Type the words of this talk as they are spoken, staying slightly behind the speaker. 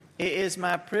It is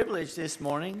my privilege this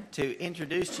morning to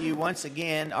introduce to you once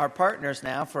again our partners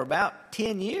now for about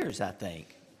 10 years, I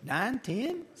think. 9,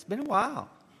 10? It's been a while.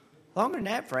 Longer than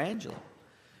that for Angela.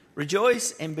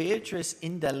 Rejoice and Beatrice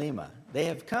Indalima. They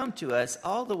have come to us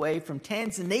all the way from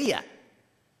Tanzania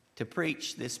to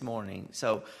preach this morning.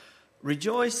 So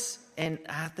Rejoice, and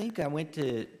I think I went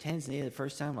to Tanzania the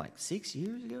first time like 6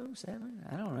 years ago, 7?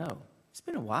 I don't know. It's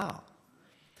been a while.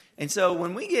 And so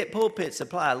when we get Pulpit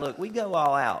Supply, look, we go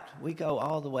all out. We go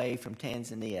all the way from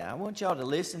Tanzania. I want y'all to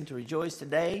listen to Rejoice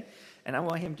today, and I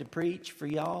want him to preach for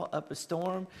y'all up a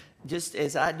storm, just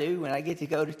as I do when I get to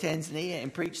go to Tanzania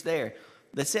and preach there.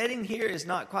 The setting here is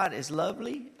not quite as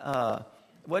lovely.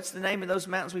 What's the name of those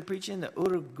mountains we preach in? The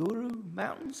Uruguru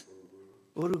Mountains?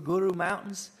 Uruguru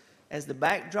Mountains as the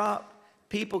backdrop.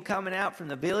 People coming out from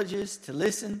the villages to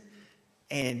listen.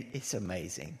 And it's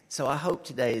amazing. So I hope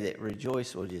today that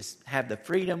Rejoice will just have the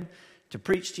freedom to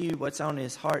preach to you what's on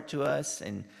his heart to us.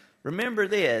 And remember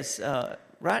this,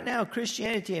 right now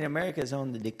Christianity in America is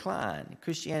on the decline.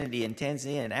 Christianity in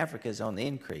Tanzania and Africa is on the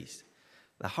increase.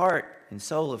 The heart and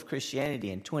soul of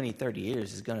Christianity in 20, 30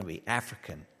 years is going to be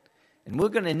African. And we're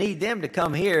going to need them to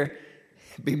come here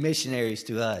and be missionaries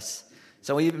to us.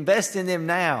 So we invest in them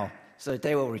now so that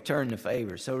they will return the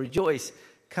favor. So Rejoice,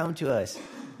 come to us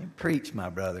and preach, my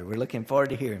brother. We're looking forward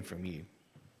to hearing from you.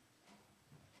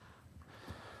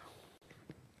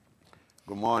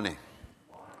 Good morning.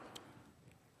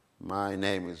 My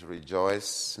name is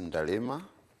Rejoice Ndalima.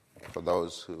 For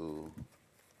those who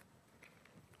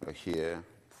are here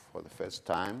for the first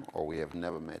time or we have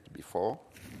never met before,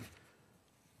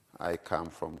 I come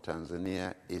from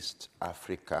Tanzania, East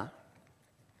Africa.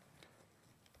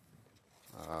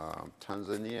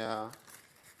 Tanzania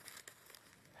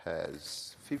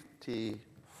has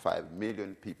 55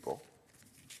 million people.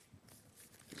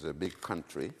 It's a big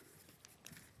country.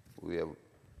 We have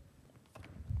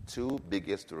two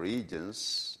biggest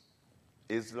regions,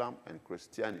 Islam and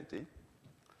Christianity.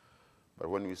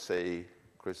 But when we say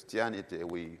Christianity,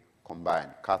 we combine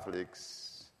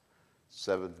Catholics,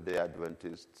 Seventh-day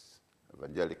Adventists,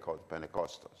 Evangelicals,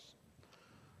 Pentecostals.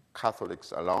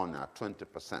 Catholics alone are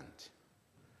 20%.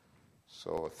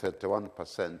 So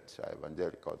 31% are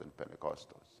Evangelicals and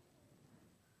Pentecostals.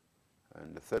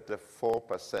 And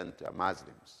 34% are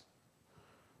Muslims.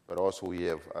 But also we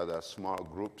have other small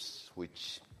groups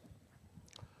which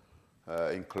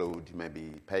include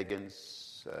maybe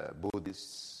pagans,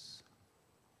 Buddhists,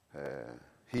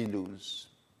 Hindus,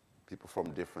 people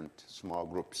from different small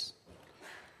groups.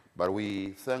 But we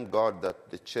thank God that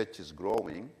the church is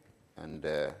growing, and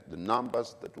the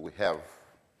numbers that we have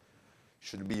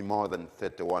should be more than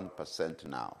 31%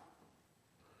 now.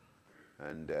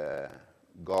 And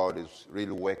God is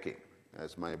really working,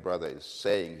 as my brother is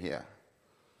saying here.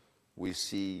 We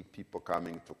see people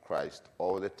coming to Christ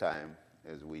all the time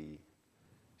as we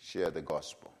share the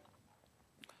gospel.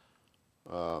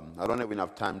 I don't have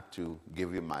enough time to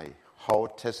give you my whole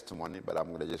testimony, but I'm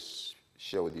going to just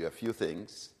share with you a few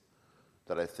things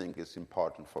that I think is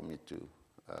important for me to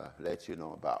let you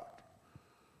know about.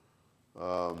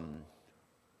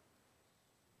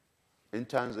 In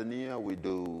Tanzania, we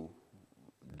do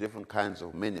different kinds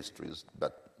of ministries,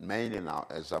 but mainly now,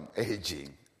 as I'm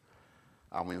aging,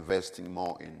 I'm investing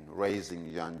more in raising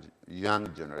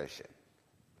young generation,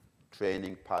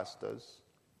 training pastors,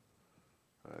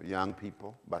 young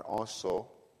people, but also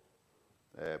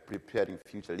preparing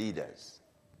future leaders.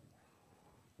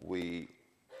 We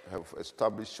have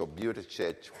established a beautiful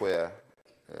church where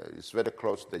it's very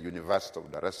close to the University of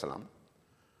Dar es Salaam.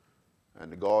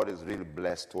 And God has really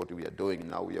blessed what we are doing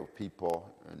now. We have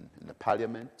people in the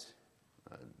parliament,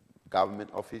 government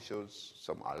officials,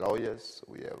 some are lawyers.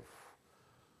 We have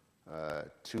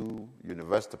 2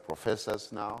 university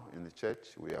professors now in the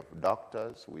church. We have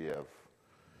doctors.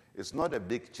 It's not a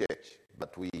big church,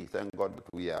 but we thank God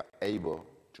that we are able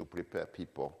to prepare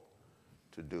people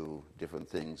to do different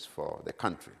things for the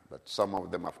country. But some of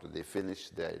them, after they finish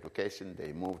their education,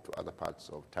 they move to other parts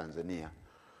of Tanzania.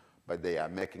 But they are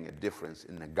making a difference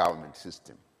in the government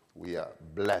system. We are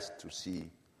blessed to see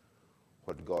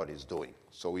what God is doing.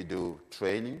 So we do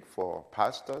training for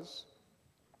pastors.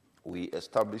 We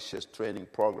establish a training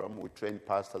program. We train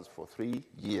pastors for 3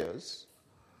 years.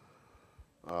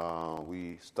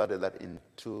 We started that in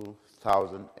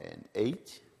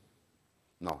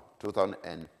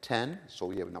 2010. So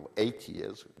we have now 8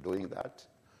 years doing that.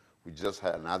 We just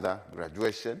had another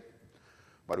graduation.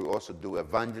 But we also do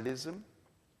evangelism.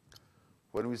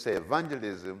 When we say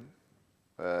evangelism,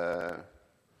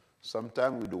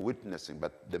 sometimes we do witnessing,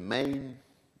 but the main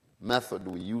method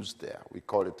we use there, we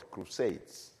call it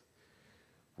crusades.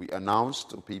 We announce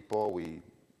to people, we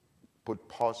put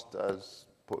posters,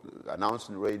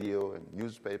 announcing radio and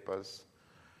newspapers,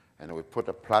 and we put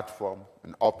a platform,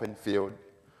 an open field.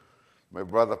 My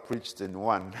brother preached in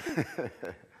one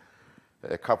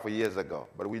a couple years ago,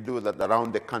 but we do that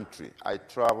around the country. I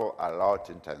travel a lot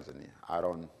in Tanzania. I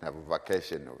don't have a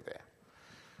vacation over there.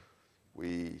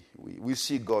 We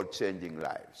see God changing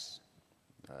lives.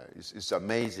 It's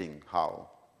amazing how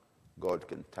God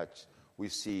can touch. We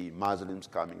see Muslims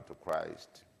coming to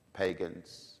Christ,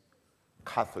 pagans,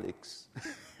 Catholics.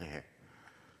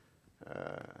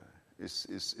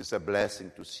 It's a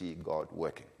blessing to see God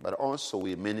working. But also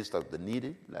we minister to the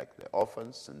needy, like the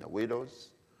orphans and the widows.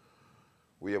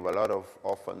 We have a lot of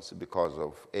orphans because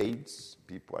of AIDS.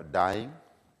 People are dying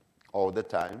all the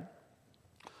time.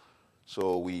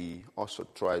 So we also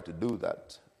try to do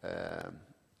that.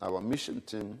 Our mission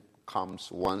team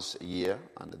comes once a year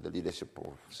under the leadership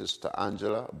of Sister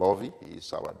Angela Bovi.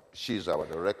 She's our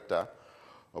director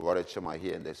of RHMI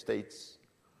here in the States.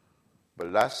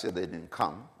 But last year they didn't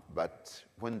come. But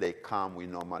when they come, we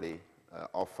normally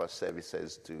offer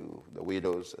services to the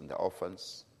widows and the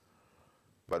orphans.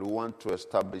 But we want to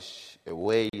establish a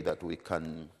way that we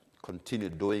can continue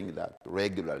doing that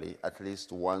regularly, at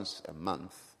least once a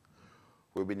month.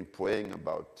 We've been praying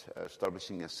about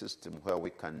establishing a system where we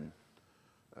can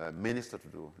minister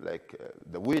to,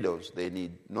 the widows. They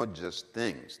need not just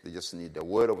things, they just need a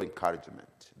word of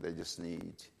encouragement. They just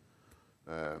need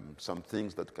some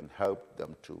things that can help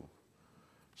them to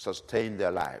sustain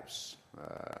their lives,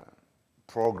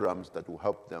 programs that will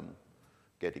help them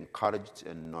get encouraged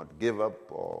and not give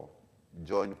up or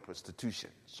join prostitution.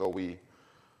 So we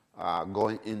are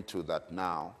going into that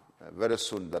now. Very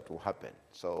soon that will happen.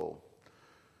 So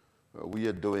we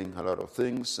are doing a lot of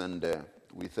things, and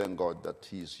we thank God that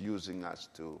He's using us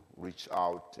to reach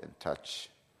out and touch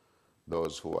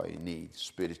those who are in need,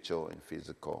 spiritual and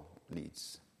physical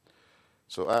needs.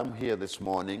 So I'm here this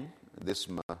morning. This is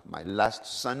my last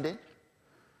Sunday.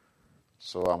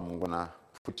 So I'm going to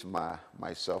put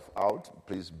myself out.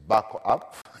 Please back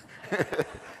up.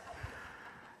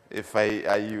 If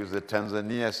I use the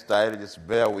Tanzania style, just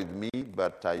bear with me.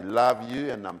 But I love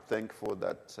you, and I'm thankful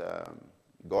that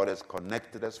God has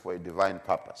connected us for a divine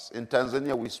purpose. In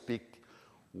Tanzania, we speak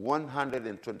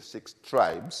 126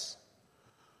 tribes.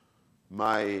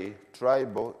 My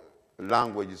tribal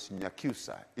language is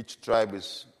Nyakyusa. Each tribe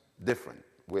is different.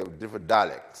 We have different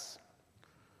dialects.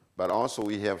 But also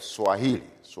we have Swahili.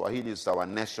 Swahili is our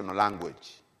national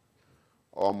language.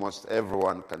 Almost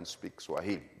everyone can speak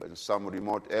Swahili. But in some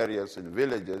remote areas and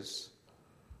villages,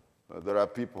 there are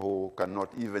people who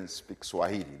cannot even speak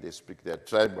Swahili. They speak their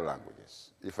tribal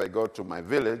languages. If I go to my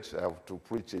village, I have to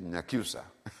preach in Nyakyusa.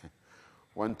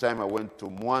 One time I went to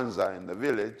Mwanza in the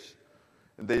village,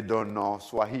 and they don't know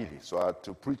Swahili. So I had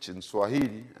to preach in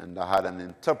Swahili, and I had an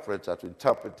interpreter to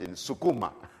interpret in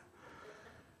Sukuma.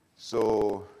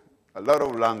 So a lot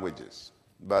of languages.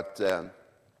 But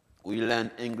we learn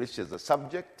English as a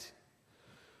subject,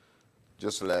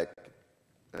 just like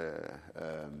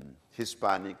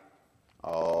Hispanic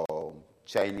or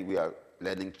Chinese. We are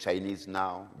learning Chinese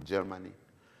now, Germany,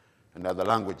 and other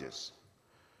languages.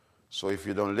 So if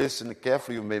you don't listen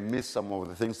carefully, you may miss some of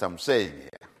the things I'm saying here.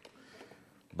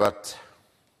 But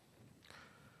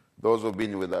those who've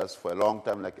been with us for a long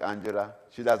time, like Angela,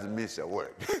 she doesn't miss a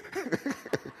word.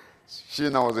 She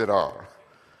knows it all.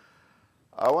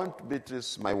 I want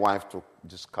Beatrice, my wife, to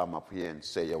just come up here and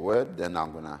say a word, then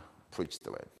I'm going to preach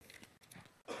the word.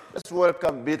 Let's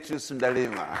welcome Beatrice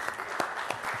Ndalima.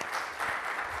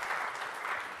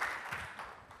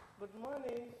 Good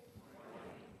morning.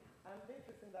 I'm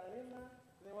Beatrice Ndalima,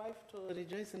 the wife to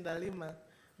Rejoice Ndalima,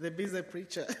 the busy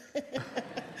preacher.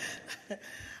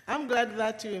 I'm glad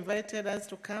that you invited us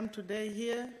to come today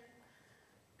here.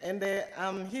 And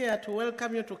I'm here to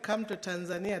welcome you to come to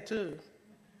Tanzania too.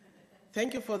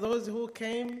 Thank you for those who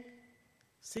came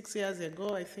 6 years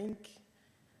ago, I think.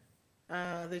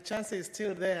 The chance is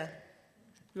still there.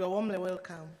 You are warmly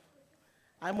welcome.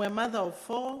 I'm a mother of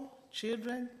 4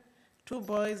 children, 2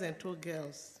 boys and 2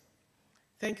 girls.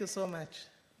 Thank you so much.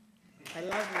 I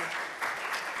love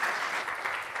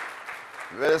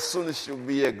you. Very soon she'll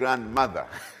be a grandmother.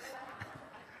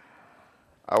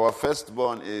 Our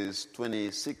firstborn is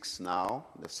 26 now.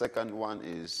 The second one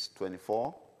is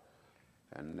 24.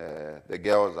 And the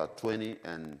girls are 20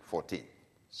 and 14.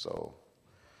 So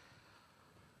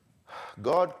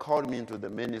God called me into the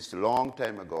ministry a long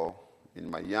time ago. In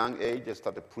my young age, I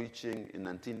started preaching in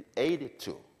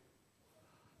 1982.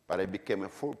 But I became a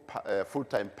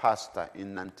full-time pastor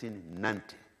in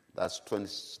 1990. That's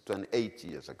 28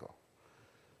 years ago.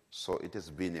 So it has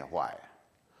been a while.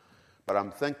 But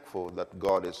I'm thankful that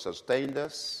God has sustained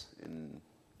us in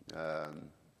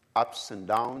ups and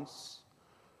downs.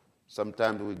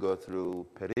 Sometimes we go through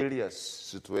perilous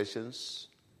situations.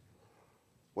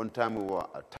 One time we were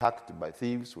attacked by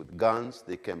thieves with guns.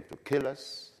 They came to kill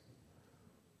us.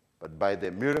 But by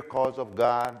the miracles of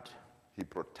God, He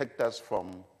protected us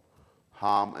from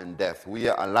harm and death. We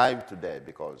are alive today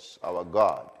because our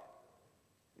God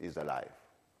is alive.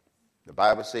 The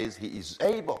Bible says He is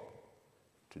able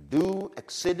to do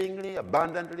exceedingly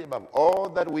abundantly above all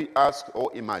that we ask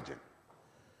or imagine,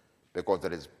 because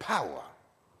there is power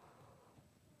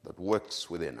that works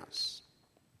within us.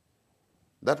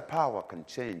 That power can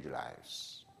change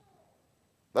lives.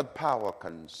 That power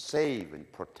can save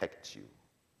and protect you.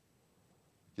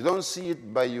 You don't see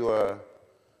it by your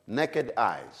naked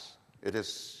eyes. It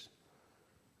is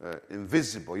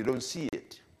invisible. You don't see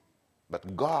it.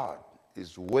 But God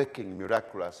is working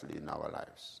miraculously in our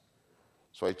lives.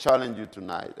 So I challenge you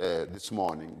tonight, this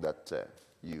morning, that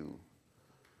you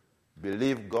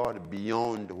believe God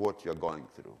beyond what you're going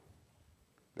through,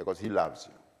 because He loves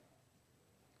you.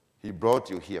 He brought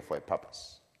you here for a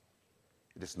purpose.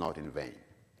 It is not in vain.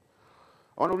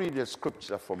 I want to read a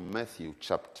scripture from Matthew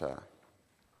chapter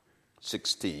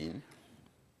 16,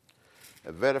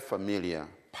 a very familiar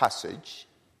passage,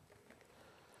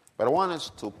 but I want us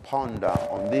to ponder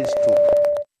on these two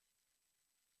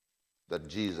that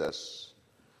Jesus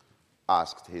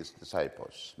asked His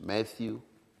disciples. Matthew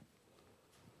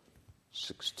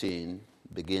 16,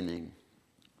 beginning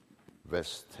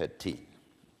verse 13.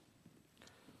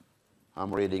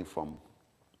 I'm reading from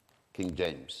King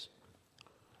James.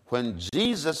 When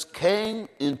Jesus came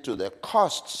into the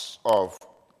coasts of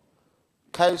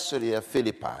Caesarea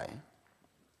Philippi,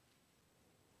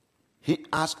 He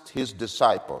asked His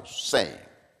disciples, saying,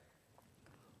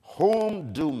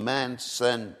 "Whom do men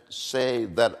say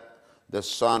that the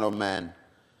Son of Man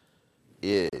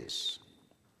is?"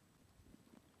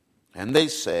 And they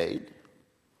said,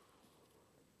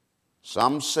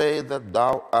 "Some say that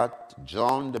thou art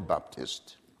John the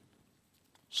Baptist,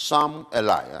 some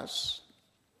Elias,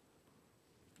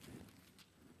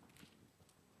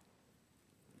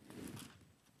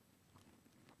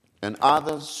 and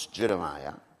others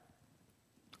Jeremiah,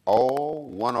 or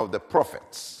one of the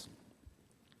prophets."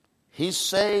 He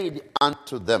said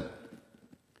unto them,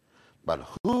 "But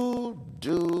who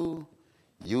do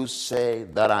you say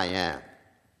that I am?"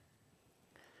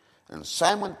 And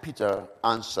Simon Peter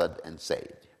answered and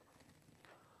said,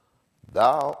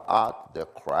 "Thou art the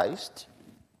Christ,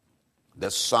 the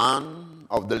Son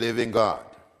of the living God."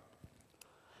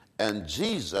 And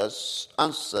Jesus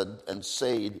answered and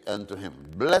said unto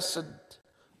him, "Blessed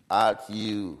art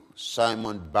you,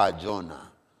 Simon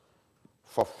Bar-Jonah,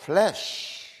 for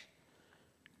flesh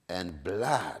and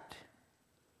blood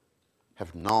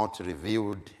have not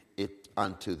revealed it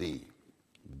unto thee,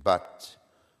 but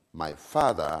my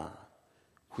Father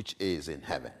which is in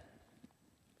heaven.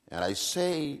 And I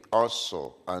say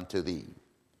also unto thee,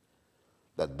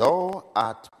 that thou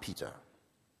art Peter,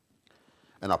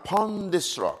 and upon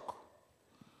this rock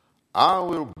I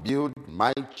will build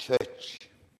my church,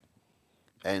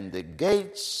 and the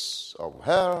gates of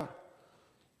hell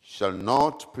shall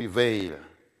not prevail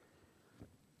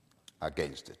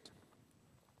against it."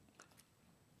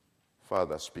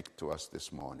 Father, speak to us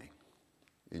this morning.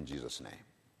 In Jesus' name.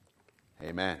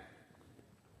 Amen.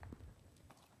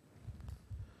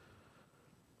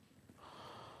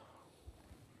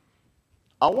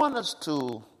 I want us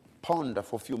to ponder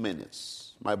for a few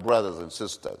minutes, my brothers and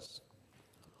sisters,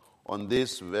 on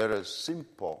this very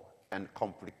simple and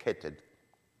complicated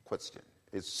question.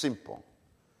 It's simple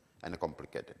and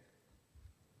complicated.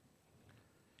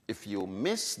 If you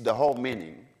miss the whole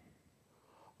meaning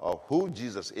of who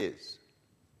Jesus is,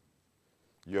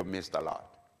 you've missed a lot.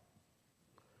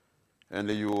 And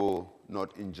you will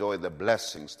not enjoy the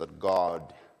blessings that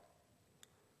God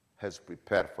has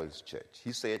prepared for His church.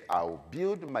 He said, "I will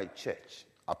build my church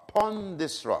upon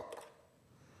this rock."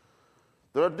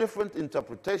 There are different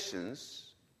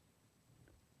interpretations.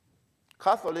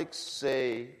 Catholics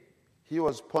say He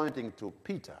was pointing to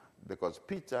Peter, because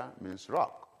Peter means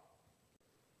rock.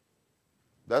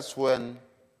 That's when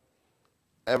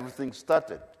everything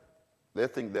started. They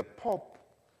think the Pope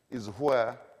is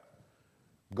where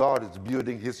God is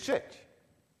building His church.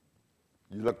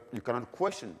 You cannot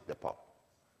question the Pope.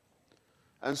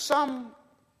 And some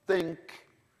think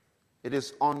it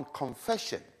is on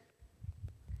confession.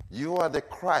 You are the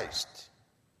Christ,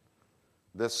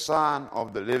 the Son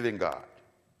of the living God.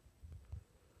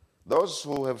 Those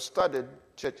who have studied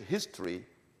church history,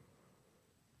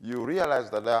 you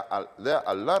realize that there are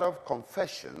a lot of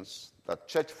confessions that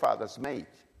church fathers made.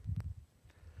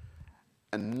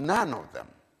 And none of them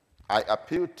I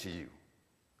appeal to you,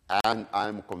 and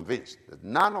I'm convinced that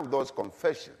none of those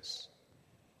confessions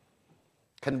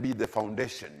can be the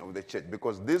foundation of the church,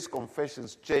 because these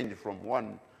confessions change from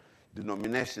one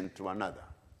denomination to another,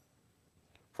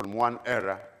 from one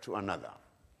era to another,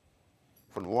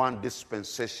 from one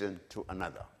dispensation to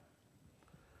another.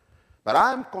 But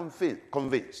I'm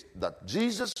convinced that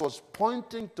Jesus was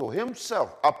pointing to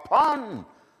himself. Upon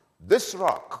this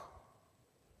rock,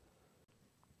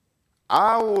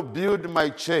 I will build my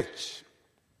church,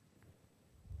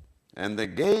 and the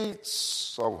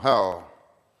gates of hell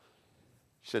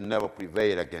shall never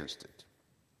prevail against it.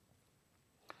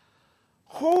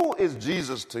 Who is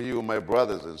Jesus to you, my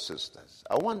brothers and sisters?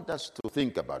 I want us to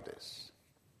think about this.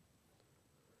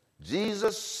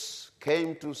 Jesus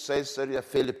came to Caesarea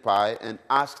Philippi and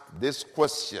asked this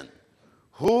question: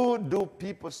 who do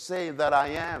people say that I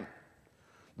am?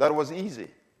 That was easy.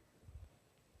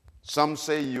 Some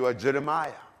say you are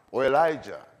Jeremiah or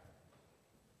Elijah,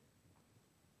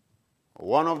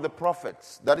 one of the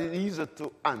prophets. That is easy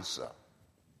to answer.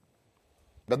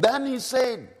 But then he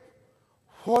said,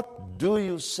 what do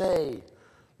you say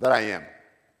that I am?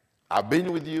 I've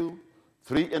been with you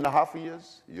 3.5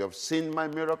 years. You have seen my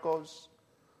miracles.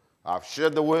 I've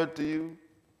shared the word to you.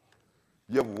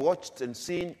 You have watched and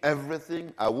seen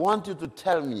everything. I want you to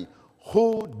tell me,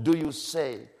 who do you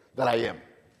say that I am?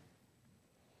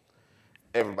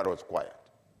 Everybody was quiet.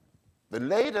 Then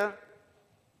later,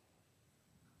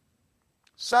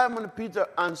 Simon Peter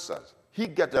answers. He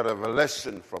got a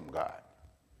revelation from God.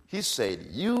 He said,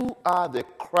 you are the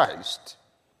Christ,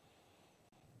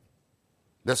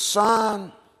 the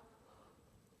Son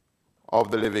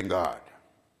of the living God.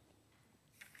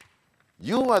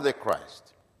 You are the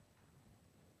Christ,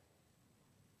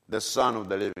 the Son of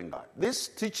the living God. This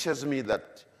teaches me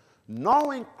that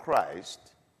knowing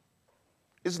Christ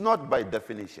is not by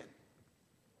definition.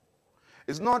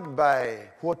 It's not by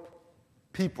what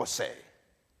people say.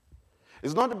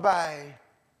 It's not by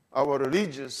our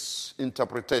religious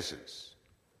interpretations,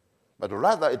 but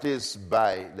rather it is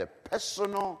by the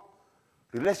personal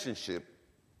relationship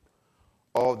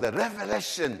or the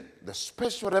revelation, the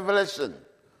special revelation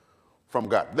from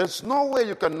God. There's no way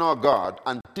you can know God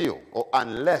until or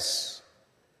unless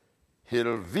he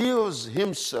reveals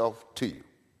himself to you.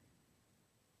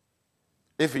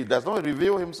 If he does not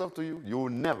reveal himself to you, you will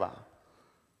never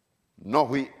know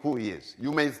who he is.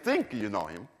 You may think you know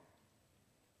him,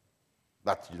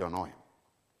 but you don't know him.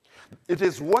 It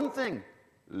is one thing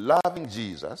loving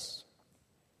Jesus,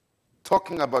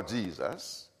 talking about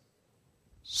Jesus,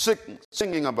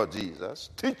 singing about Jesus,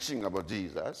 teaching about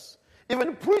Jesus,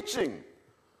 even preaching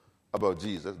about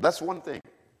Jesus. That's one thing.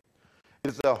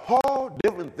 It's a whole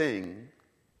different thing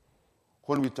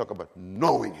when we talk about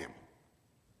knowing him.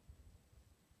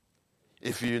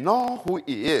 If you know who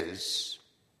he is,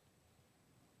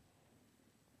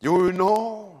 you will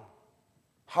know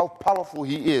how powerful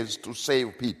he is to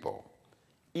save people,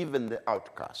 even the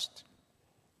outcast.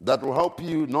 That will help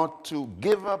you not to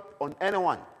give up on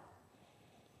anyone.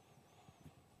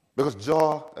 Because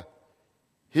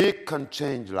he can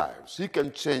change lives. He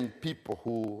can change people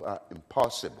who are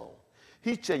impossible.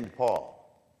 He changed Paul.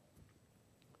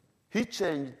 He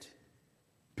changed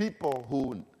people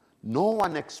who no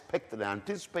one expected and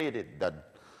anticipated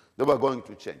that they were going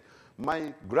to change.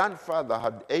 My grandfather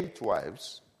had 8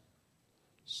 wives,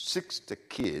 60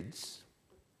 kids,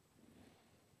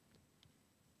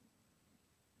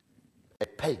 a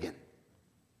pagan,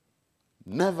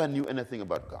 never knew anything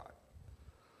about God.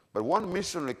 But one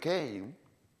missionary came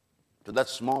to that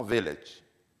small village,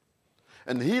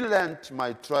 and he learned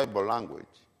my tribal language,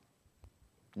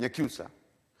 Nyakusa.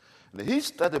 And he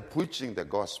started preaching the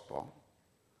gospel.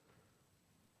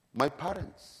 My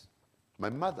parents, my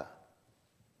mother,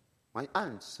 my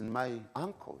aunts and my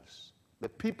uncles, the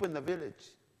people in the village,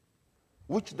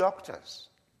 witch doctors,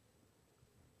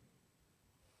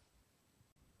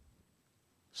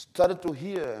 started to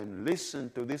hear and listen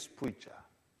to this preacher.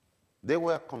 They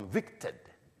were convicted.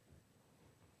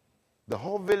 The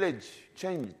whole village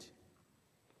changed.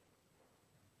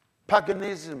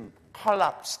 Paganism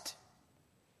collapsed.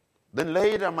 Then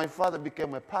later my father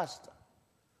became a pastor.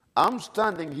 I'm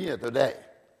standing here today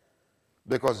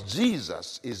because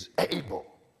Jesus is able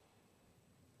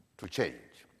to change.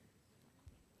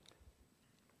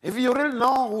 If you really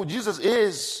know who Jesus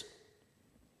is,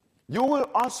 you will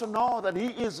also know that he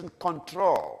is in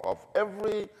control of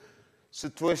every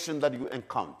situation that you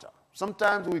encounter.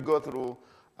 Sometimes we go through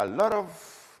a lot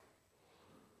of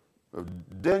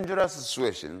dangerous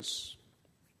situations,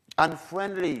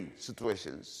 unfriendly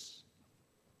situations,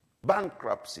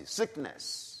 bankruptcy,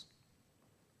 sickness.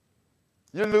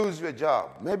 You lose your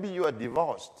job. Maybe you are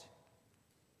divorced.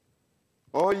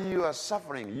 Or you are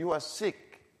suffering. You are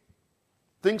sick.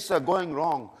 Things are going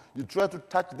wrong. You try to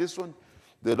touch this one.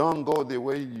 They don't go the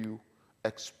way you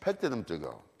expected them to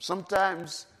go.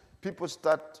 Sometimes people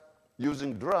start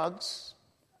using drugs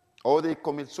or they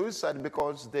commit suicide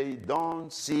because they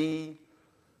don't see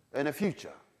any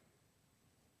future.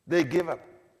 They give up.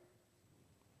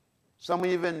 Some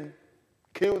even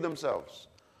kill themselves.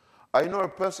 I know a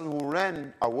person who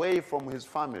ran away from his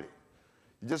family.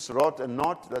 He just wrote a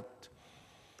note that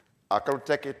I can't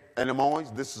take it anymore.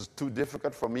 This is too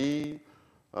difficult for me.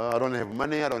 I don't have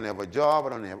money. I don't have a job. I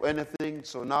don't have anything.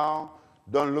 So now,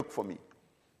 don't look for me.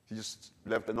 He just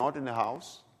left a note in the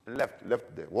house and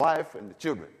left the wife and the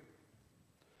children.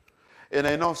 And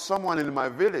I know someone in my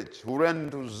village who ran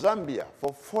to Zambia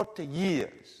for 40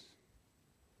 years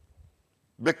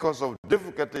because of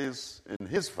difficulties in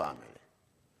his family.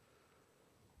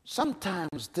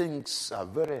 Sometimes things are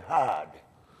very hard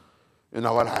in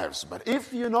our lives, but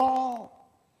if you know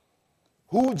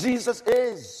who Jesus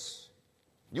is,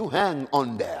 you hang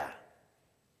on there.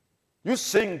 You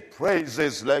sing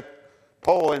praises like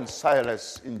Paul and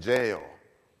Silas in jail.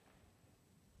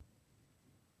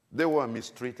 They were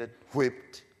mistreated,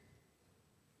 whipped.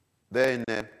 They're in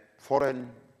a foreign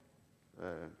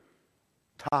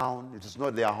town. It is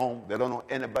not their home. They don't know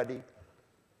anybody.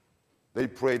 They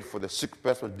prayed for the sick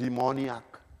person,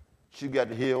 demoniac. She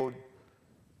got healed,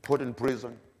 put in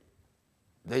prison.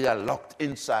 They are locked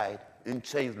inside, in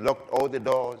chains, locked all the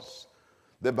doors.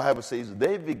 The Bible says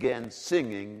they began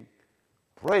singing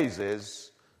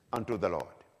praises unto the Lord.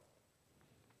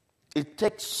 It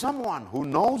takes someone who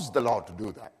knows the Lord to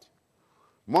do that.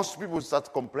 Most people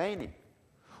start complaining.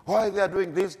 Why they are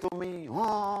doing this to me?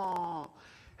 Oh.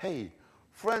 Hey,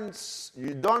 friends,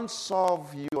 you don't solve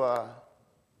your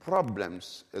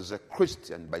problems as a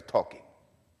Christian by talking.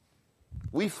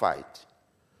 We fight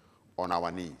on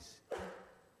our knees.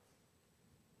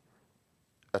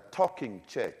 A talking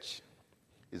church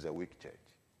is a weak church.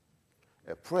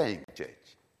 A praying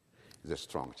church is a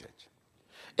strong church.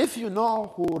 If you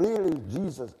know who really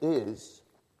Jesus is,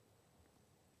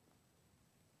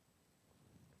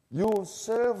 you will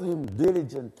serve him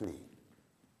diligently.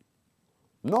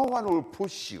 No one will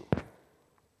push you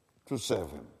to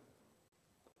serve him.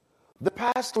 The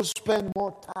pastor spend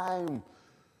more time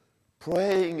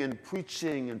praying and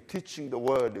preaching and teaching the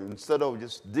word instead of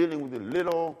just dealing with the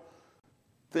little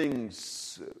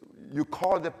things. You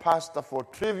call the pastor for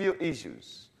trivial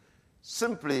issues.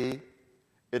 Simply,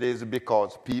 it is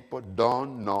because people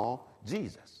don't know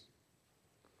Jesus.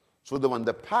 So they want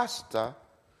the pastor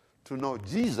to know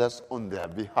Jesus on their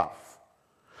behalf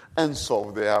and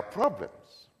solve their problems.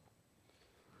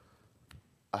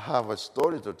 I have a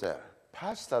story to tell.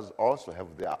 Pastors also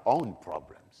have their own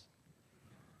problems.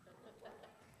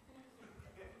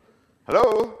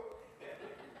 Hello?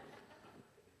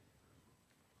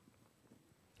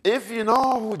 If you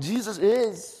know who Jesus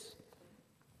is,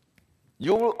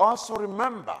 you will also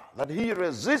remember that he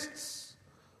resists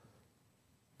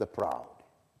the proud,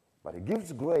 but he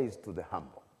gives grace to the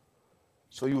humble.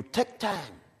 So you take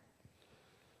time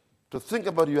to think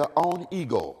about your own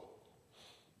ego.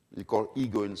 You call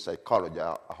ego in psychology.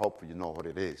 I hope you know what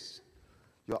it is.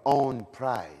 Your own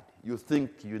pride. You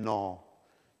think you know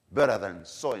better than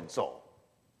so-and-so.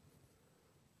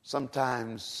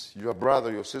 Sometimes your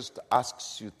brother, your sister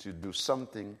asks you to do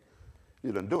something,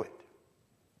 you don't do it.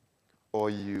 Or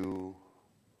you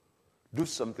do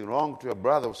something wrong to your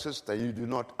brother or sister, you do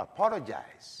not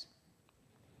apologize.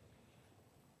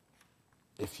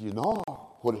 If you know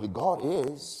who God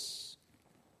is,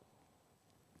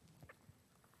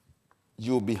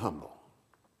 you'll be humble.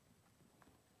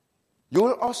 You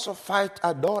will also fight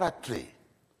idolatry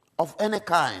of any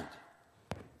kind.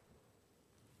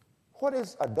 What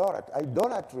is idolatry?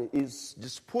 Idolatry is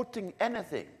just putting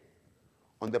anything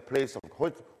on the place of,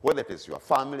 whether it is your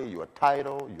family, your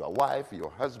title, your wife,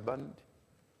 your husband.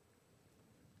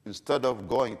 Instead of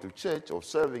going to church or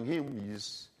serving him, you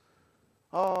just,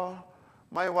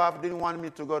 my wife didn't want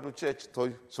me to go to church,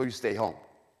 so you stay home.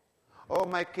 Oh,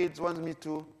 my kids want me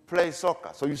to play soccer,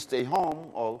 so you stay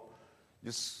home, or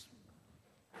just...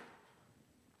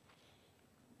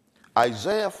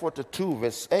 Isaiah 42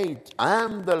 verse 8, I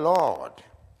am the Lord,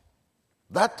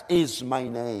 that is my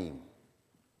name.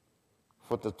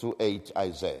 42:8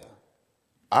 Isaiah.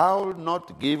 I will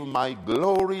not give my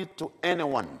glory to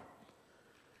anyone,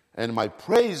 and my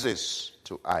praises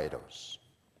to idols.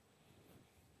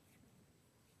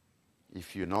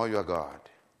 If you know your God,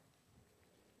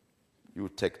 you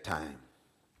take time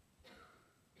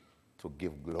to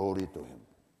give glory to him.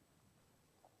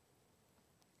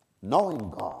 Knowing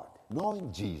God,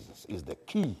 knowing Jesus is the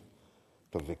key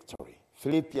to victory.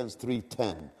 Philippians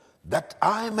 3:10, that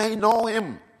I may know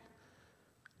him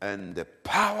and the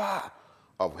power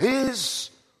of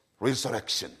his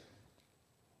resurrection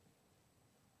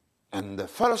and the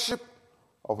fellowship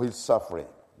of his suffering,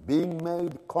 being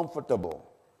made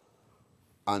comfortable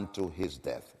unto his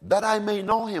death, that I may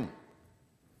know him.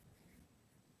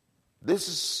 This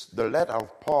is the letter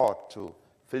of Paul to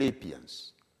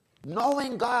Philippians.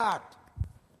 Knowing God.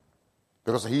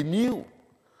 Because he knew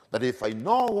that if I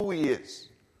know who he is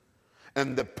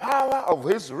and the power of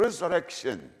his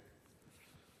resurrection,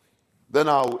 then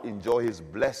I will enjoy his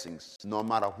blessings no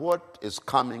matter what is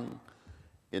coming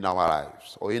in our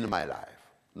lives or in my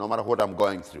life, no matter what I'm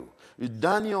going through. In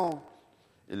Daniel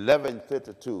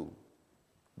 11:32,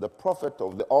 the prophet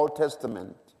of the Old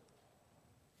Testament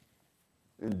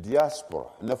in diaspora,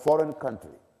 in a foreign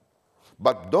country,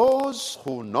 but those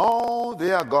who know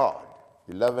their God,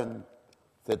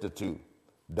 11:32,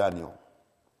 Daniel.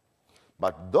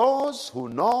 But those who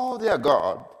know their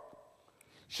God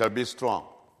shall be strong,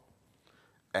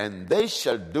 and they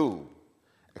shall do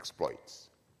exploits.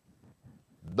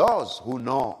 Those who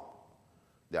know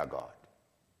their God.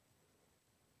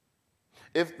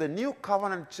 If the New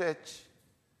Covenant Church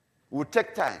would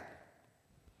take time,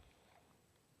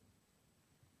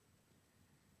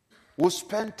 would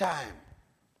spend time,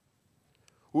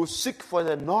 would seek for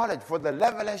the knowledge, for the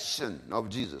revelation of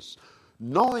Jesus,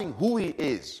 knowing who he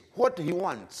is, what he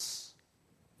wants,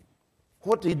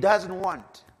 what he doesn't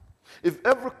want. If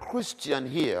every Christian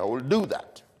here will do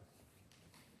that,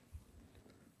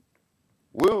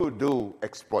 we will do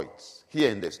exploits here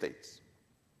in the States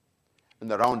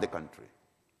and around the country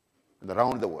and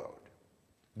around the world.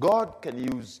 God can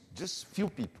use just few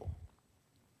people.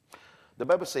 The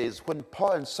Bible says when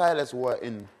Paul and Silas were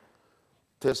in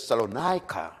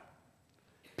Thessalonica,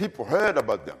 people heard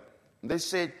about them. They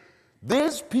said,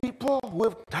 these people who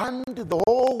have turned the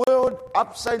whole world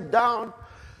upside down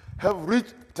have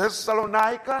reached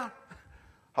Thessalonica.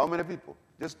 How many people?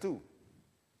 Just two.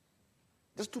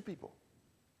 Just two people.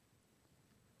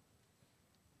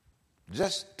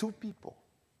 Just two people.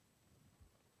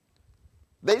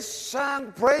 They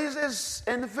sang praises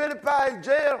in Philippi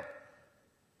jail.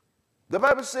 The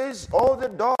Bible says all the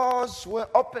doors were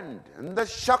opened and the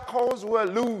shackles were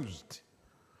loosed.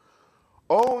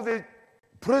 All the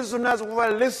prisoners were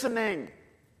listening.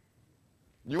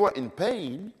 You are in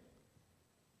pain.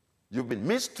 You've been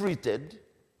mistreated.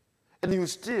 And you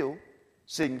still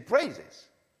sing praises.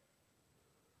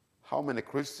 How many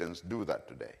Christians do that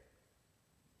today?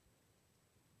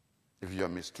 If you are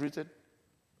mistreated,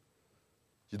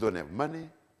 you don't have money,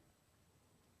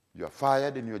 you are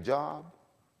fired in your job,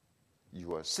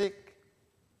 you are sick,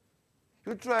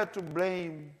 you try to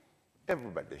blame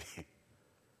everybody.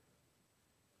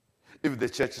 If the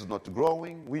church is not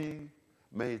growing, we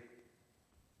may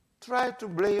try to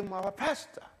blame our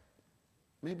pastor,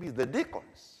 maybe the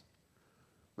deacons,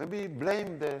 maybe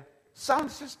blame the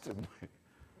sound system,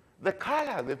 the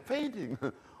color, the painting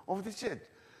of the church.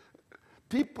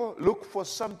 People look for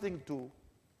something to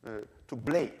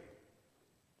blame.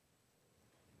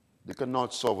 They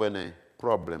cannot solve any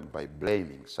problem by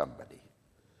blaming somebody.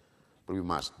 But we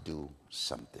must do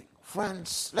something.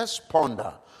 Friends, let's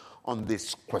ponder on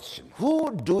this question.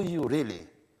 Who do you really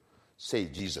say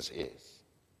Jesus is?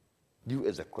 You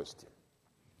as a Christian.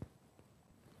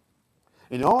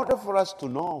 In order for us to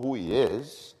know who he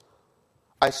is,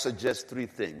 I suggest three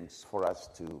things for us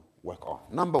to work on.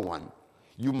 Number one,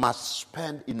 you must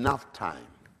spend enough time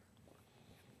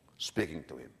speaking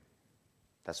to him.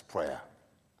 That's prayer.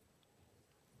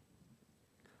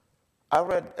 I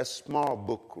read a small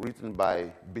book written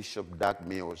by Bishop Doug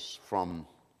Mills from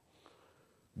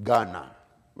Ghana.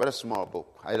 Very small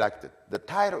book. I liked it. The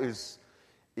title is,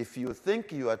 If You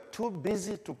Think You Are Too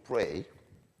Busy to Pray,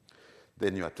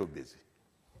 Then You Are Too Busy.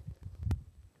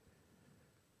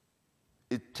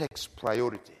 It takes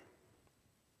priority.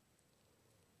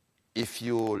 If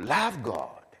you love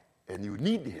God and you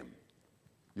need him,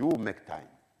 you will make time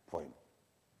for him.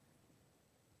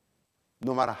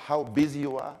 No matter how busy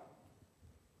you are,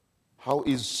 how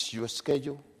is your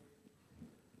schedule,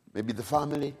 maybe the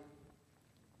family.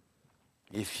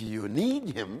 If you need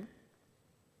him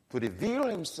to reveal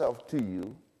himself to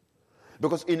you,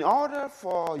 because in order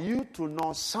for you to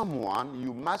know someone,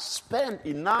 you must spend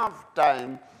enough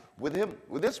time with him,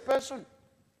 with this person.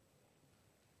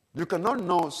 You cannot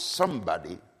know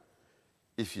somebody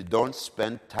if you don't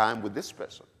spend time with this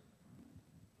person.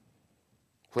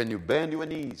 When you bend your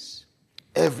knees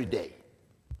every day,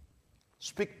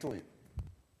 speak to him.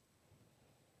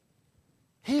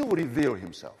 He will reveal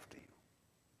himself to you.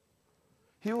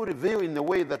 He will reveal in a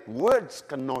way that words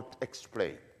cannot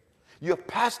explain. Your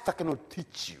pastor cannot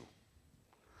teach you.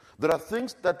 There are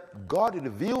things that God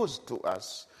reveals to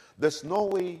us, there's no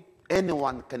way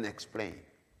anyone can explain,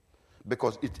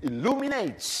 because it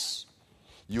illuminates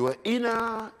your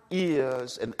inner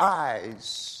ears and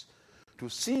eyes to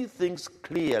see things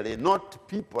clearly, not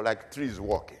people like trees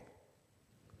walking.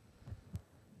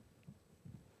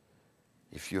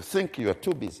 If you think you are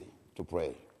too busy to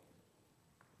pray,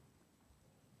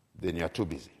 then you are too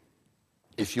busy.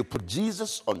 If you put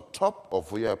Jesus on top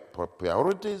of your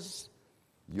priorities,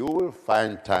 you will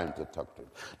find time to talk to him.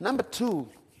 Number 2,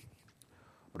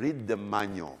 read the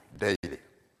manual daily.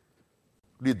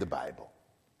 Read the Bible.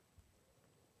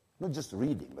 Not just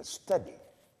reading, but study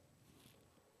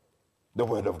the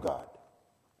Word of God.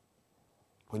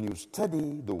 When you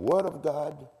study the Word of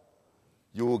God,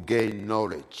 you will gain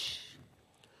knowledge.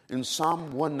 In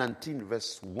Psalm 119,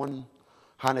 verse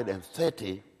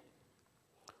 130,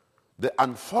 the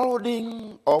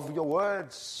unfolding of your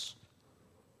words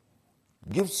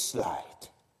gives light.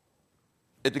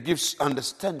 It gives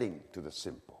understanding to the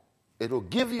simple. It will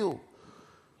give you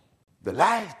the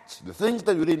light, the things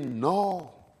that you didn't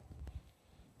know,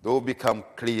 they will become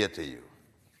clear to you.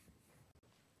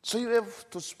 So you have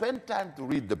to spend time to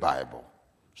read the Bible,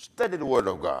 study the Word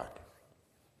of God.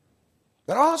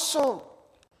 But also,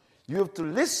 you have to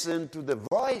listen to the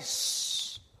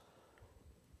voice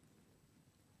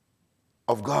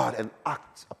of God and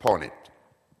act upon it.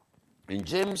 In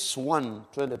James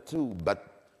 1:22, but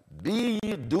be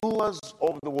ye doers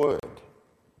of the word,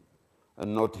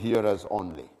 and not hearers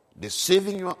only,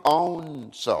 deceiving your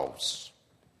own selves.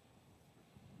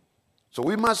 So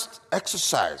we must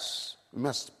exercise, we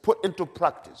must put into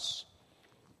practice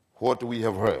what we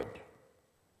have heard.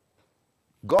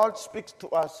 God speaks to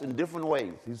us in different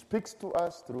ways. He speaks to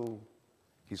us through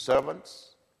his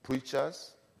servants,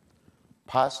 preachers,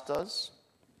 pastors,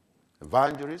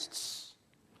 evangelists,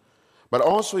 but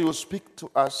also he will speak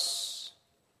to us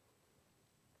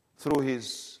through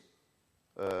his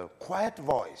quiet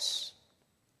voice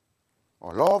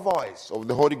or low voice of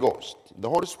the Holy Ghost. The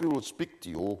Holy Spirit will speak to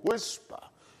you, will whisper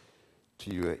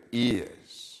to your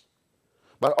ears.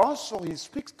 But also he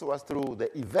speaks to us through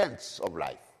the events of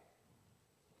life.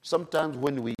 Sometimes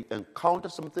when we encounter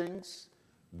some things,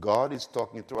 God is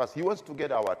talking to us. He wants to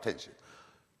get our attention.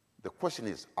 The question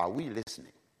is, are we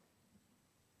listening?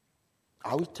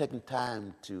 Are we taking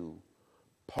time to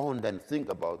ponder and think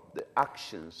about the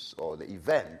actions or the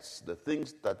events, the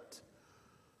things that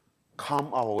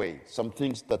come our way, some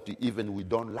things that we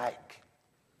don't like?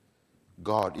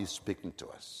 God is speaking to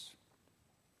us.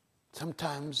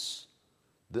 Sometimes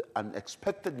the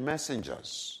unexpected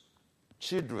messengers,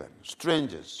 children,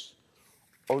 strangers,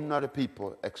 ordinary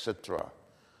people, etc.,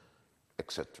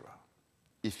 etc.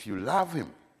 If you love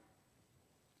him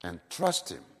and trust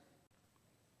him,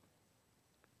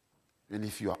 and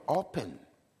if you are open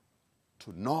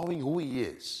to knowing who he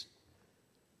is,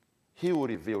 he will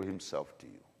reveal himself to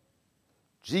you.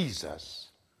 Jesus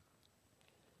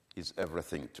is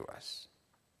everything to us.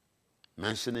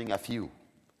 Mentioning a few,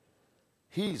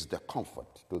 he is the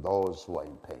comfort to those who are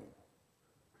in pain.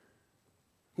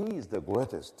 He is the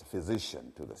greatest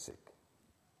physician to the sick.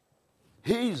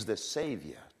 He is the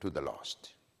savior to the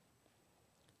lost.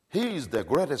 He is the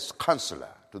greatest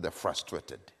counselor to the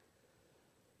frustrated.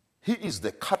 He is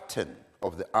the captain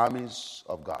of the armies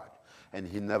of God, and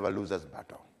he never loses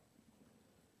battle.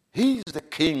 He is the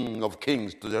King of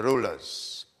kings to the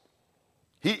rulers.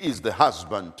 He is the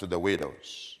husband to the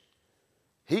widows.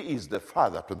 He is the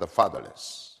father to the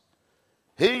fatherless.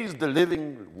 He is the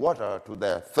living water to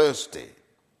the thirsty.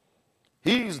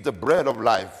 He is the bread of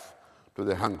life to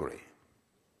the hungry.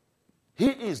 He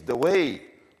is the way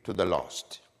to the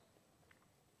lost.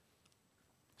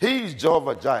 He is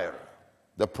Jehovah Jireh,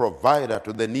 the provider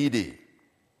to the needy.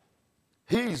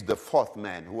 He is the fourth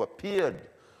man who appeared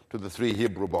to the 3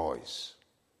 Hebrew boys.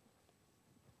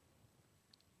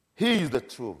 He is the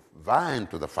true vine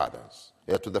to the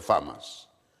farmers.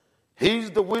 He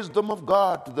is the wisdom of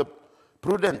God to the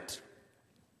prudent.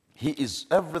 He is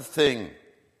everything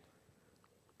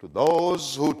to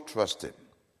those who trust him.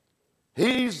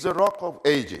 He is the rock of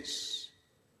ages.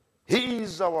 He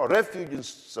is our refuge and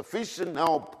sufficient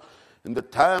help in the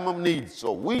time of need.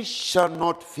 So we shall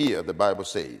not fear, the Bible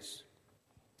says.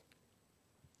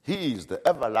 He is the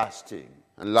everlasting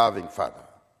and loving Father.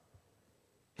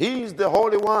 He is the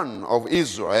Holy One of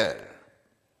Israel.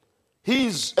 He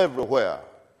is everywhere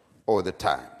all the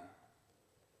time.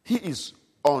 He is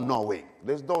all-knowing.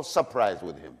 There's no surprise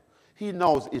with him. He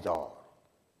knows it all.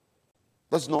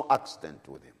 There's no accident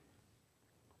with him.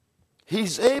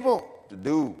 He's able to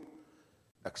do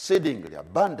exceedingly,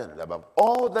 abundantly, above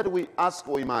all that we ask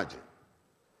or imagine,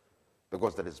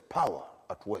 because there is power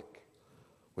at work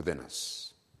within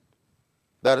us.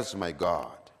 That is my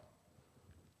God.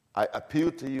 I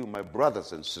appeal to you, my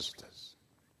brothers and sisters.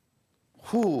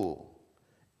 Who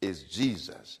is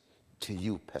Jesus to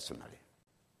you personally?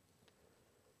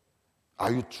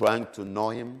 Are you trying to know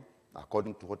him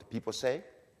according to what people say?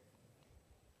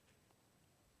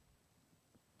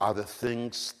 Are the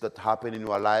things that happen in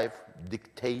your life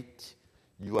dictate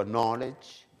your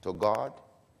knowledge to God?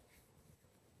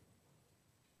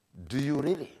 Do you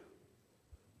really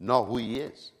know who he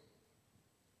is?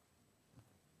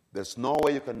 There's no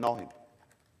way you can know him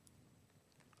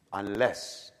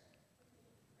unless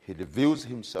he reveals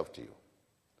himself to you.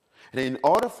 And in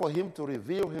order for him to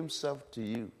reveal himself to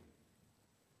you,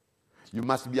 you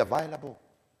must be available.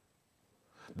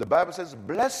 The Bible says,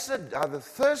 blessed are the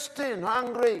thirsty and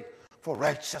hungry for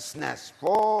righteousness,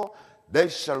 for they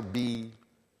shall be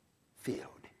filled.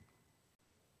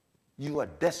 You are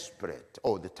desperate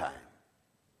all the time.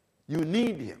 You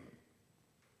need him.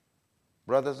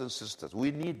 Brothers and sisters,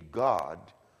 we need God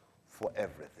for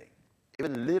everything.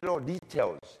 Even little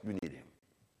details, you need him.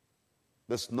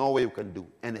 There's no way you can do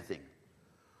anything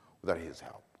without his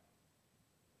help.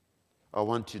 I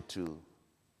want you to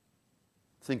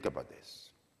think about this.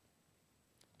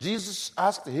 Jesus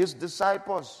asked his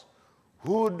disciples,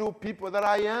 who do people that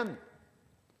I am?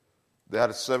 There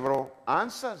are several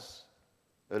answers.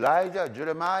 Elijah,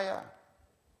 Jeremiah,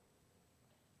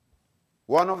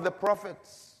 one of the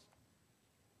prophets.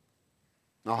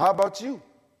 Now, how about you?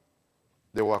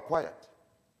 They were quiet.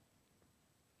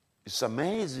 It's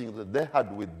amazing that they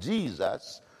had with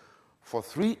Jesus for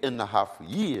 3.5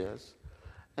 years,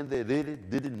 and they really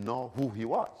didn't know who he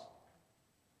was.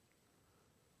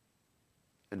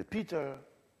 And Peter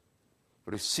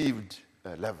received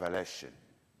a revelation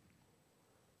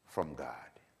from God.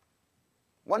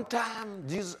 One time,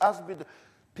 Jesus asked Peter,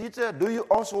 Peter, do you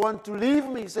also want to leave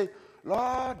me? He said,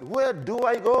 Lord, where do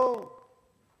I go?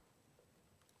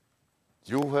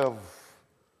 You have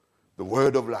the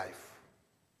word of life.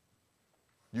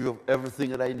 You have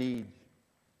everything that I need.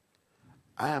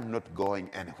 I am not going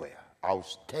anywhere. I'll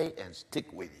stay and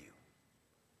stick with you.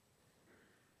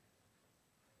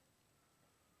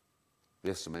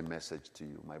 This is my message to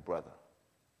you, my brother.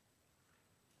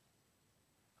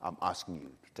 I'm asking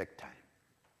you to take time.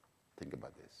 Think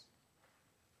about this.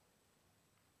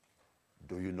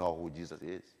 Do you know who Jesus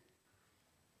is?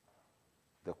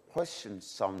 The question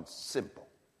sounds simple,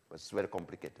 but it's very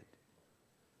complicated.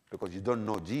 Because you don't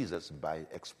know Jesus by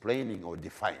explaining or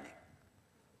defining.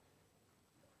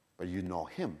 But you know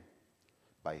him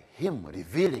by him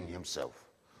revealing himself,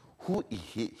 who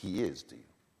he is to you.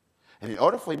 And in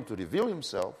order for him to reveal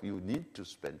himself, you need to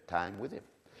spend time with him.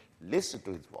 Listen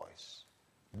to his voice.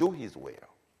 Do his will.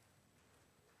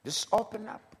 Just open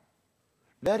up.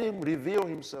 Let him reveal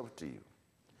himself to you.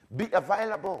 Be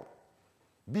available.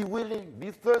 Be willing.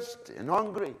 Be thirsty and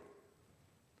hungry.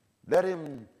 Let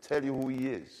him tell you who he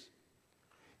is.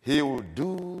 He will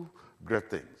do great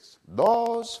things.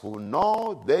 Those who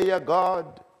know their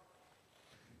God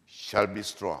shall be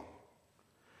strong,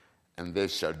 and they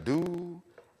shall do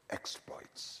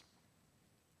exploits.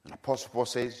 And Apostle Paul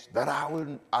says that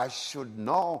I shall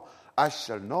know,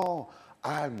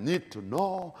 I need to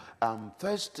know, I'm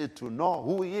thirsty to know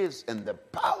who he is and the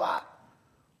power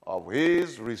of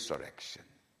his resurrection.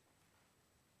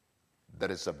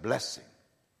 There is a blessing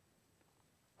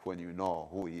when you know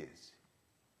who he is.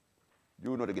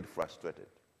 You will not get frustrated.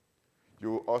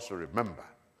 You will also remember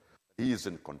he is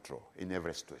in control in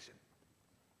every situation.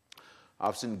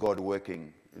 I've seen God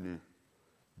working in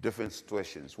different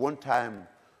situations. One time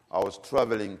I was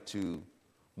traveling to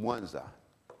Mwanza,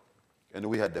 and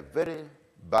we had a very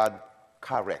bad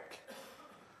car wreck.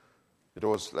 It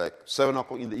was like 7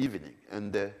 o'clock in the evening,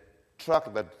 and the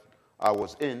truck that I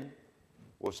was in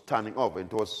was turning over,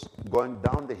 and it was going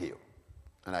down the hill.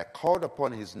 And I called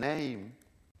upon his name,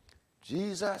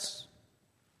 Jesus.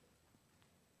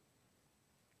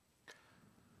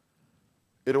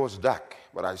 It was dark,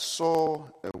 but I saw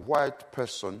a white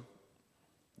person,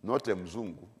 not a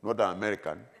Mzungu, not an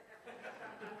American.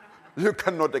 You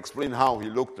cannot explain how he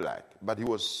looked like, but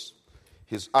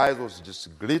his eyes was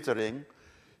just glittering.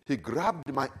 He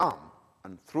grabbed my arm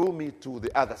and threw me to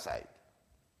the other side.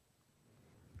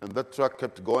 And that truck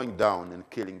kept going down and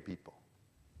killing people.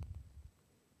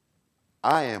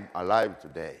 I am alive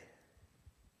today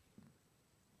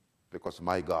because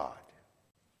my God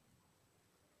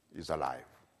is alive.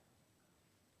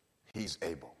 He's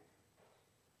able.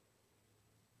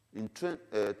 In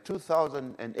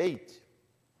 2008,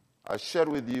 I shared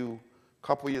with you a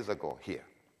couple years ago here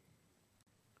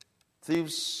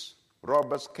thieves,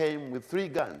 robbers came with 3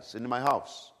 guns in my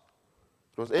house.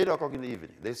 It was 8 o'clock in the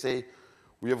evening. They say,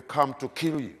 "We have come to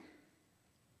kill you."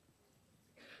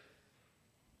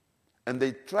 And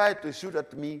they tried to shoot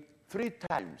at me 3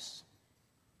 times.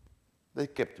 They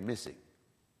kept missing.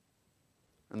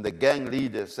 And the gang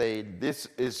leader said, "This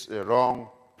is a wrong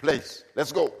place.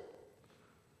 Let's go."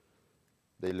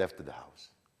 They left the house.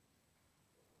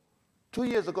 2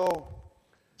 years ago,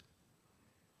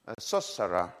 a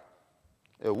sorcerer,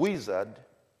 a wizard,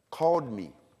 called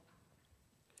me.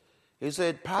 He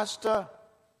said, "Pastor,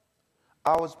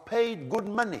 I was paid good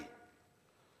money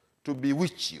to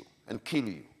bewitch you and kill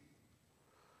you.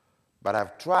 But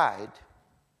I've tried.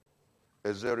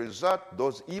 As a result,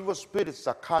 those evil spirits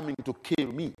are coming to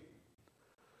kill me.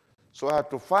 So I have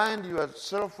to find your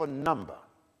cell phone number.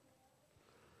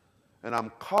 And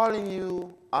I'm calling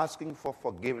you, asking for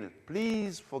forgiveness.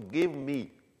 Please forgive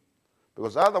me.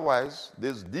 Because otherwise,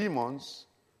 these demons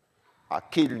are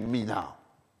killing me now."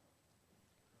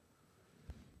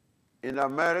 In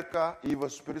America, evil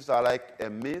spirits are like a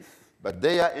myth, but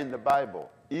they are in the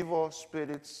Bible. Evil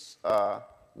spirits are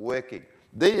working.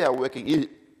 They are working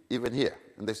even here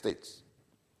in the States.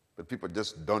 But people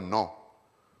just don't know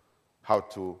how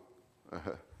to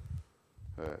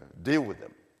deal with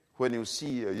them. When you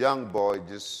see a young boy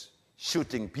just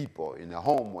shooting people in a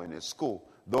home or in a school,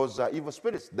 those are evil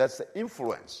spirits. That's the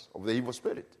influence of the evil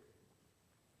spirit.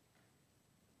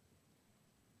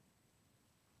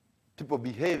 People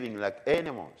behaving like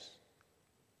animals,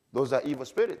 those are evil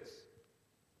spirits.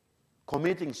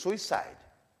 Committing suicide,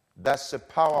 that's the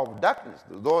power of darkness.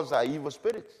 Those are evil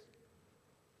spirits.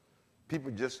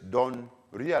 People just don't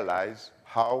realize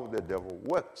how the devil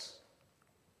works.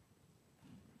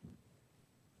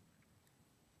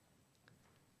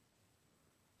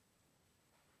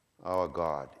 Our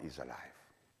God is alive.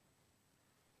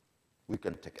 We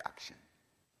can take action.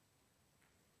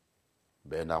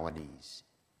 Bend our knees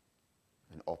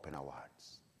and open our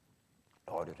hearts.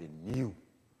 Lord, renew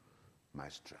my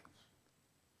strength,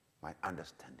 my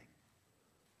understanding,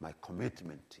 my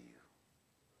commitment to you.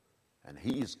 And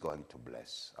He is going to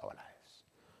bless our lives.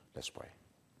 Let's pray.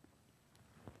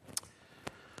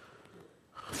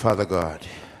 Father God,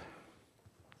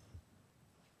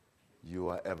 you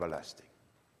are everlasting.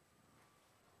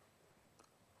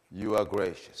 You are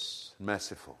gracious,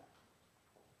 merciful,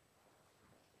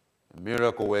 a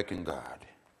miracle-working God.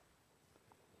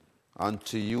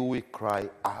 Unto you we cry,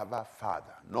 Abba,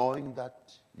 Father, knowing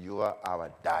that you are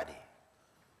our daddy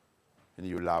and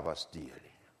you love us dearly.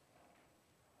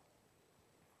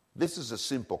 This is a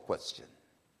simple question.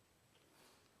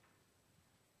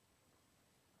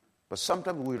 But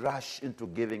sometimes we rush into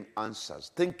giving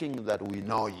answers, thinking that we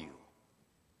know you.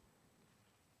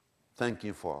 Thank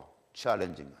you for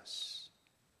challenging us,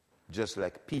 just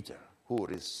like Peter, who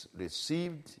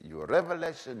received your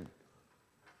revelation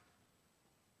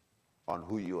on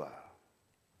who you are,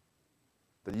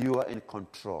 that you are in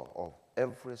control of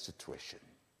every situation.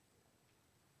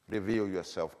 Reveal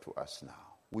yourself to us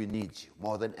now. We need you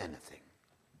more than anything.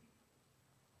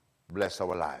 Bless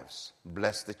our lives.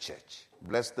 Bless the church.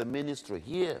 Bless the ministry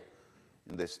here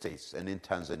in the States and in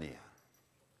Tanzania.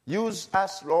 Use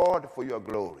us, Lord, for your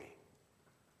glory.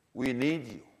 We need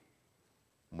you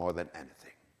more than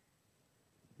anything.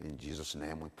 In Jesus'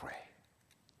 name we pray.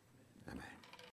 Amen.